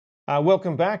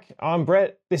Welcome back. I'm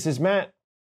Brett. This is Matt.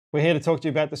 We're here to talk to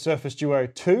you about the Surface Duo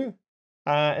 2.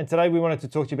 And today we wanted to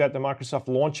talk to you about the Microsoft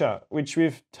Launcher, which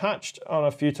we've touched on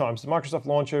a few times. The Microsoft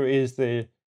Launcher is the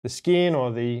skin,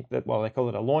 or they call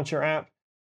it a launcher app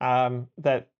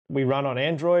that we run on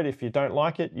Android. If you don't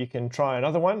like it, you can try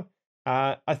another one.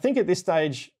 I think at this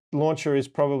stage, Launcher is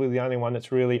probably the only one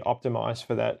that's really optimized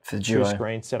for that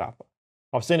two-screen setup.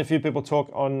 I've seen a few people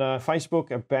talk on Facebook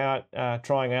about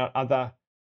trying out other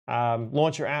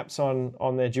launcher apps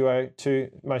on their Duo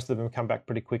 2. Most of them come back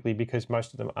pretty quickly because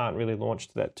most of them aren't really launched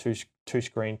to that two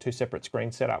separate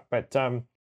screen setup. But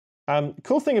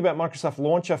cool thing about Microsoft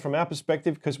Launcher from our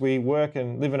perspective, because we work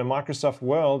and live in a Microsoft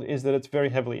world, is that it's very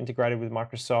heavily integrated with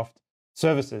Microsoft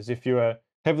services. If you are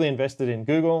heavily invested in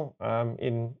Google,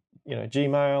 in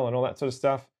Gmail and all that sort of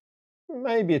stuff,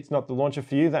 maybe it's not the launcher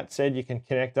for you. That said, you can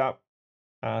connect up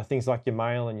things like your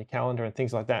mail and your calendar and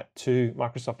things like that to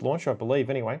Microsoft Launcher, I believe,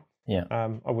 anyway. Yeah.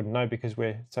 I wouldn't know because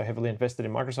we're so heavily invested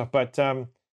in Microsoft. But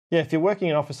yeah, if you're working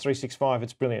in Office 365,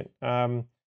 it's brilliant.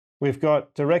 We've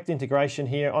got direct integration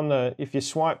here. If you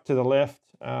swipe to the left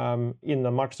in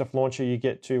the Microsoft Launcher, you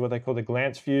get to what they call the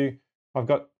glance view. I've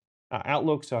got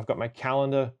Outlook, so I've got my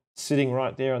calendar sitting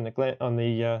right there on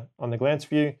the glance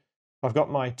view. I've got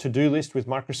my to-do list with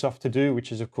Microsoft To Do,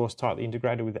 which is of course tightly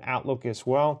integrated with Outlook as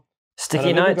well.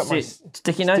 Sticky notes,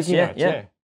 yeah.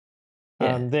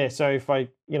 There. So if I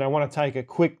want to take a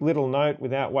quick little note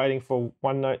without waiting for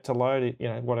OneNote to load,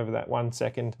 whatever that 1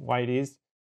 second wait is,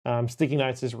 sticky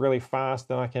notes is really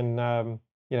fast, and I can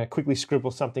quickly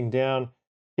scribble something down.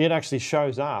 It actually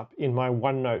shows up in my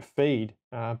OneNote feed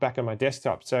back on my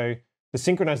desktop. So the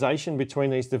synchronization between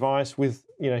these devices with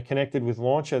connected with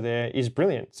Launcher there is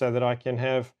brilliant, so that I can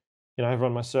have over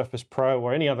on my Surface Pro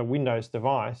or any other Windows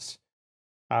device,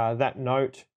 that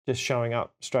note just showing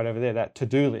up straight over there, that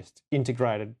to-do list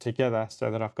integrated together,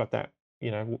 so that I've got that,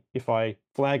 if I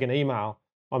flag an email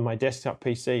on my desktop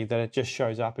PC, that it just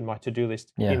shows up in my to-do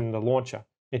list in the Launcher.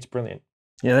 It's brilliant.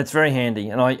 Yeah, that's very handy.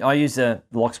 And I use a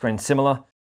lock screen similar.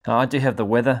 I do have the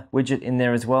weather widget in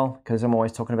there as well, because I'm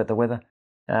always talking about the weather.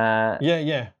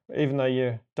 Yeah. Even though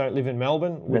you don't live in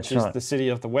Melbourne, which is the city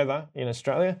of the weather in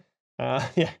Australia.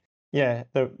 The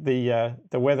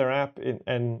weather app,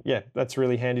 and that's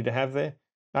really handy to have there.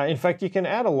 In fact, you can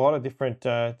add a lot of different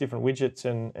widgets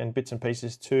and bits and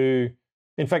pieces to.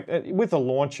 In fact, with the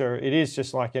launcher, it is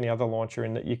just like any other launcher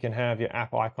in that you can have your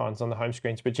app icons on the home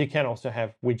screens, but you can also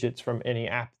have widgets from any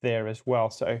app there as well.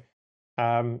 So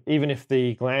even if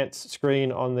the glance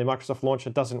screen on the Microsoft Launcher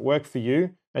doesn't work for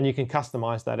you, and you can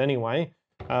customize that anyway,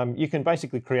 you can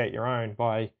basically create your own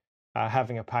by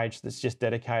having a page that's just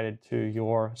dedicated to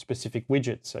your specific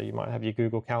widget. So you might have your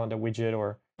Google Calendar widget,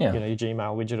 or your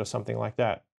Gmail widget, or something like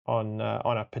that on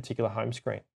a particular home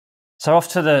screen. So off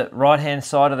to the right-hand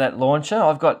side of that launcher,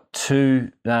 I've got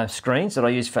two screens that I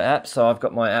use for apps. So I've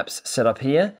got my apps set up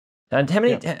here. And how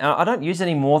many? I don't use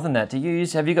any more than that.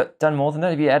 Have you done more than that?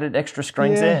 Have you added extra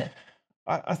screens there?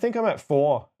 I think I'm at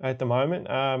 4 at the moment.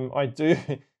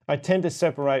 I tend to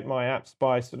separate my apps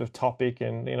by sort of topic,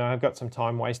 and I've got some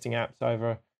time-wasting apps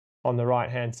over on the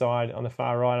right-hand side. On the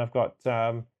far right, I've got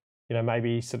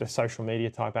maybe sort of social media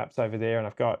type apps over there, and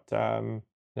I've got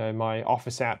my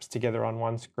Office apps together on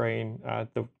one screen,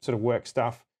 the sort of work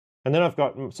stuff, and then I've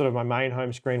got sort of my main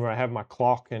home screen where I have my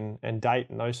clock and date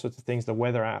and those sorts of things. The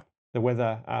weather app, the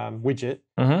weather widget.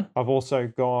 Mm-hmm. I've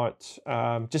also got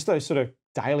just those sort of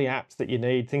daily apps that you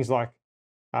need, things like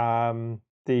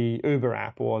the Uber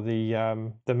app or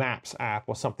the Maps app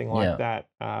or something like that.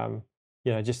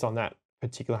 Just on that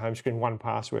particular home screen,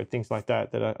 1Password, things like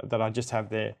that I just have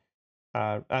there.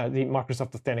 The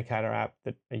Microsoft Authenticator app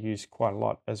that I use quite a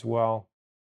lot as well.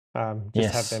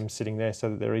 Have them sitting there so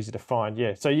that they're easy to find.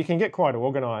 Yeah, so you can get quite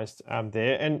organized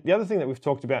there. And the other thing that we've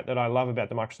talked about that I love about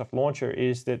the Microsoft Launcher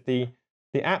is that the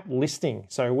app listing.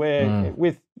 So where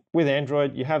with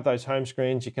Android, you have those home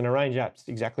screens, you can arrange apps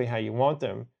exactly how you want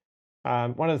them.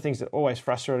 One of the things that always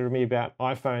frustrated me about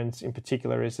iPhones in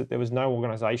particular is that there was no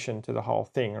organization to the whole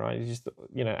thing, right? It's just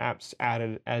apps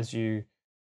added as you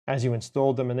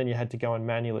installed them, and then you had to go and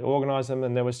manually organize them,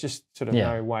 and there was just sort of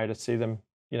no way to see them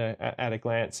at a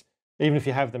glance, even if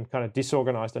you have them kind of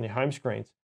disorganized on your home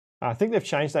screens. I think they've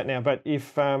changed that now, but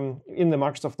if in the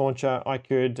Microsoft Launcher,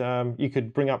 you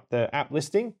could bring up the app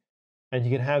listing, and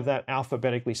you can have that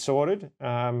alphabetically sorted.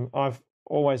 I've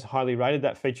always highly rated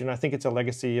that feature, and I think it's a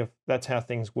legacy of that's how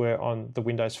things were on the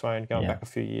Windows Phone going back a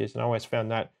few years, and I always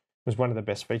found that was one of the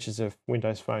best features of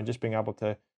Windows Phone, just being able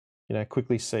to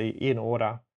quickly see in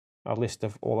order a list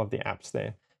of all of the apps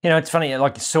there. It's funny,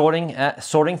 like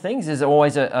sorting things is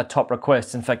always a top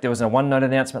request. In fact, there was a OneNote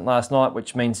announcement last night,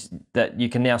 which means that you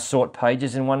can now sort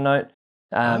pages in OneNote.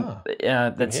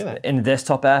 That's in the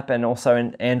desktop app and also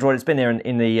in Android. It's been there in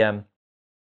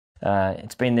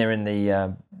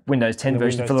the Windows 10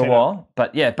 version for a little while.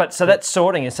 But that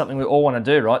sorting is something we all want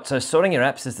to do, right? So sorting your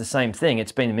apps is the same thing.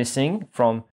 It's been missing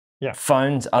from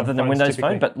phones other than Windows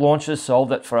Phone, but launchers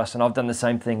solved it for us. And I've done the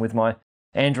same thing with my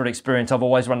Android experience. I've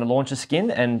always run the launcher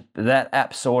skin, and that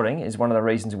app sorting is one of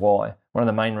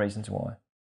the main reasons why.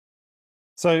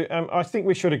 So I think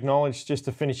we should acknowledge, just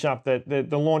to finish up, that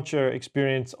the launcher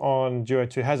experience on Duo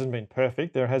 2 hasn't been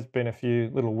perfect. There has been a few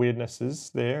little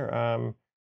weirdnesses there.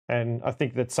 And I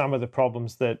think that some of the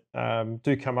problems that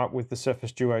do come up with the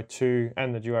Surface Duo 2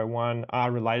 and the Duo 1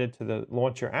 are related to the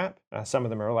launcher app. Some of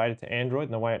them are related to Android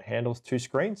and the way it handles two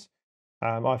screens.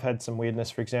 I've had some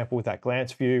weirdness, for example, with that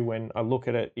glance view when I look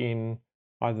at it in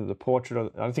either the portrait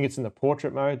or I think it's in the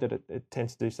portrait mode that it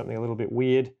tends to do something a little bit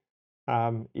weird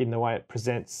in the way it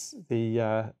presents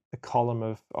the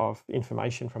column of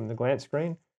information from the glance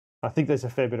screen. I think there's a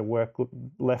fair bit of work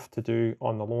left to do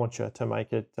on the launcher to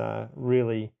make it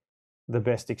really the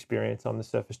best experience on the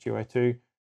Surface Duo 2.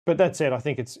 But that said, I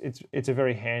think it's a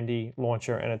very handy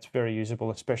launcher and it's very usable,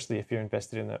 especially if you're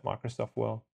invested in that Microsoft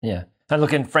world. Yeah. And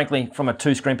look, and frankly, from a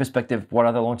two-screen perspective, what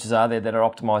other launchers are there that are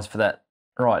optimized for that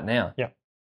right now?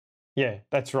 Yeah,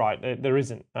 that's right. There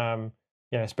isn't,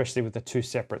 especially with the two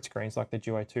separate screens like the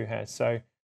Duo 2 has. So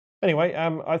anyway,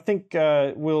 I think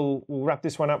we'll wrap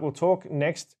this one up. We'll talk in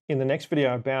the next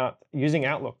video about using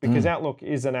Outlook, because Outlook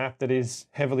is an app that is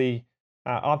heavily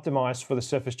optimized for the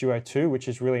Surface Duo 2, which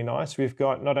is really nice. We've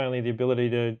got not only the ability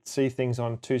to see things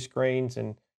on two screens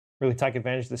and really take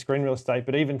advantage of the screen real estate,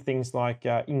 but even things like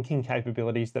inking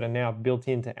capabilities that are now built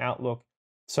into Outlook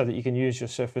so that you can use your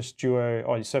Surface Duo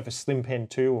or your Surface Slim Pen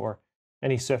 2 or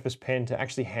any Surface Pen to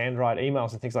actually handwrite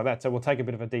emails and things like that. So we'll take a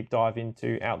bit of a deep dive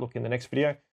into Outlook in the next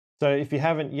video. So if you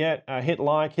haven't yet, hit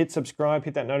like, hit subscribe,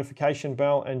 hit that notification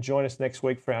bell, and join us next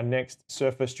week for our next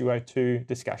Surface Duo 2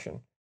 discussion.